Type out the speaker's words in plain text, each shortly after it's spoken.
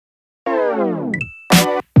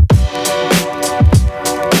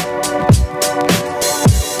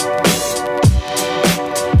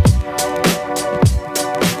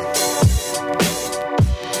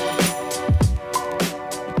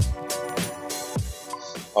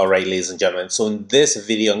Alright, ladies and gentlemen, so in this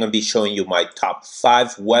video I'm going to be showing you my top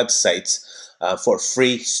 5 websites for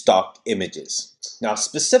free stock images. Now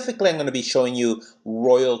specifically I'm going to be showing you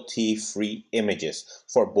royalty-free images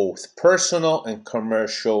for both personal and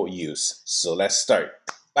commercial use. So let's start.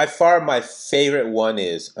 By far my favorite one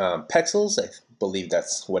is Pexels, I believe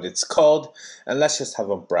that's what it's called, and let's just have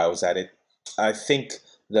a browse at it. I think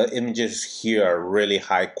the images here are really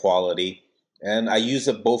high quality. And I use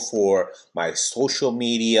it both for my social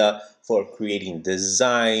media, for creating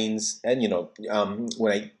designs, and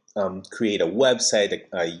when I create a website,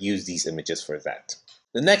 I use these images for that.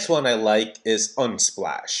 The next one I like is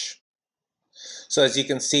Unsplash. So as you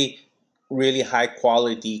can see, really high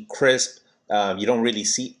quality, crisp. You don't really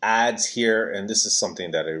see ads here, and this is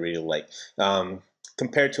something that I really like.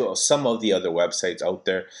 Compared to some of the other websites out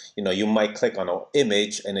there, you might click on an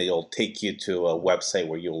image and it'll take you to a website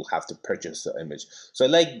where you'll have to purchase the image. So I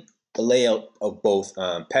like the layout of both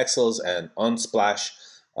Pexels and Unsplash.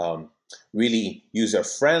 Really user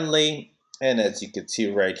friendly, and as you can see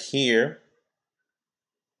right here,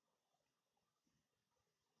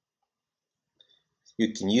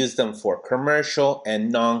 you can use them for commercial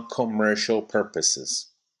and non-commercial purposes.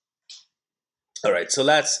 All right, so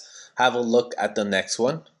let's have a look at the next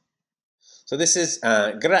one. So this is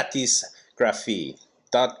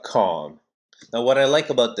gratisgraphy.com. Now what I like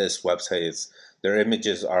about this website is their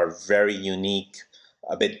images are very unique,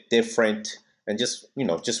 a bit different, and just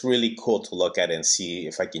really cool to look at and see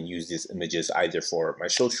if I can use these images either for my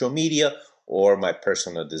social media or my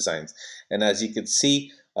personal designs. And as you can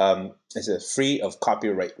see, it's free of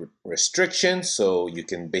copyright restrictions, so you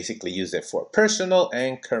can basically use it for personal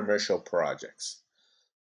and commercial projects.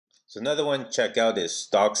 So another one check out is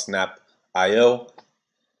StockSnap.io.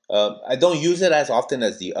 I don't use it as often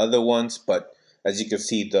as the other ones, but as you can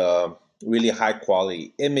see, the really high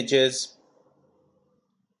quality images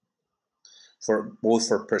for both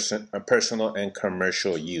for personal and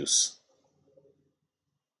commercial use.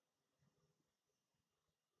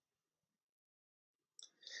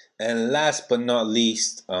 And last but not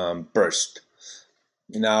least, Burst.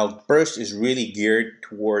 Now, Burst is really geared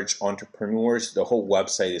towards entrepreneurs. The whole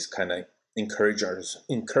website is kind of encourages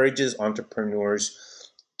entrepreneurs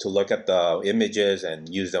to look at the images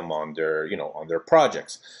and use them on their on their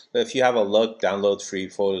projects. So if you have a look, download free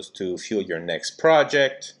photos to fuel your next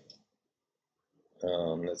project.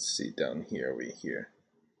 Let's see down here, over here.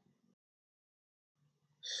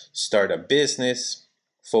 Start a business,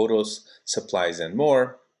 photos, supplies, and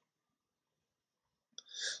more.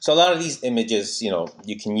 So a lot of these images,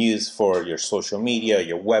 you can use for your social media,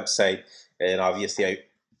 your website, and obviously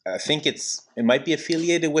I think it might be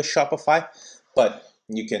affiliated with Shopify, but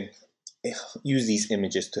you can use these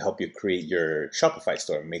images to help you create your Shopify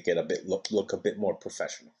store, make it look a bit more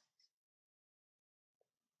professional.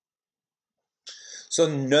 So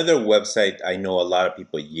another website I know a lot of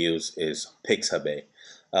people use is Pixabay.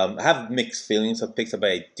 I have mixed feelings of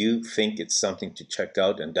Pixabay. I do think it's something to check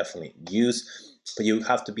out and definitely use, but you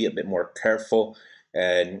have to be a bit more careful.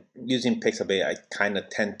 And using Pixabay, I kind of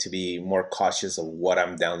tend to be more cautious of what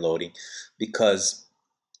I'm downloading because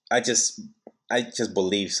I just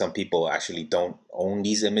believe some people actually don't own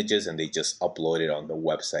these images and they just upload it on the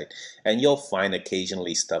website. And you'll find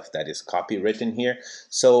occasionally stuff that is copywritten here.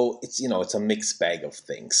 So it's a mixed bag of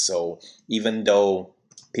things. So even though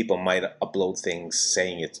people might upload things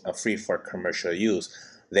saying it's free for commercial use,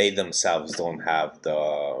 they themselves don't have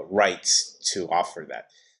the rights to offer that.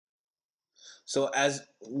 So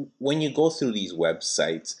when you go through these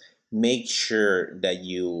websites, make sure that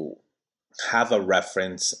you have a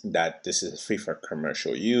reference that this is free for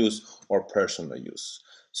commercial use or personal use.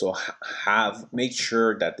 So make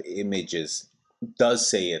sure that the images does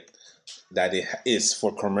say it that it is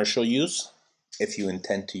for commercial use if you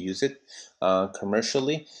intend to use it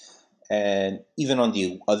commercially. And even on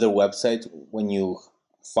the other websites, when you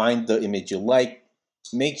find the image you like,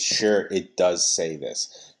 make sure it does say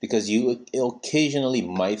this, because you occasionally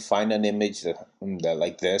might find an image that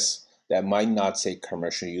like this that might not say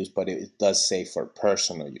commercial use, but it does say for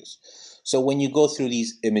personal use. So when you go through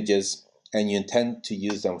these images and you intend to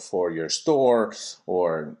use them for your store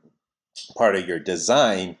or part of your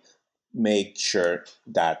design, make sure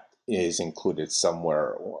that is included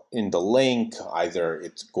somewhere in the link, either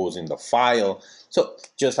it goes in the file. So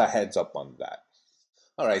just a heads up on that.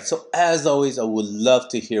 All right, so as always, I would love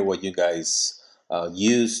to hear what you guys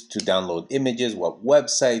use to download images, what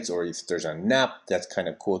websites, or if there's an app that's kind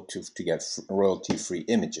of cool to get royalty-free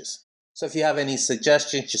images. So if you have any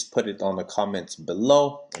suggestions, just put it on the comments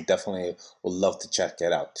below. I definitely would love to check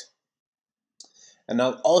it out. And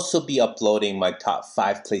I'll also be uploading my top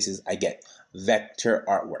 5 places I get vector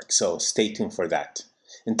artwork. So stay tuned for that.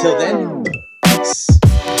 Until then, peace.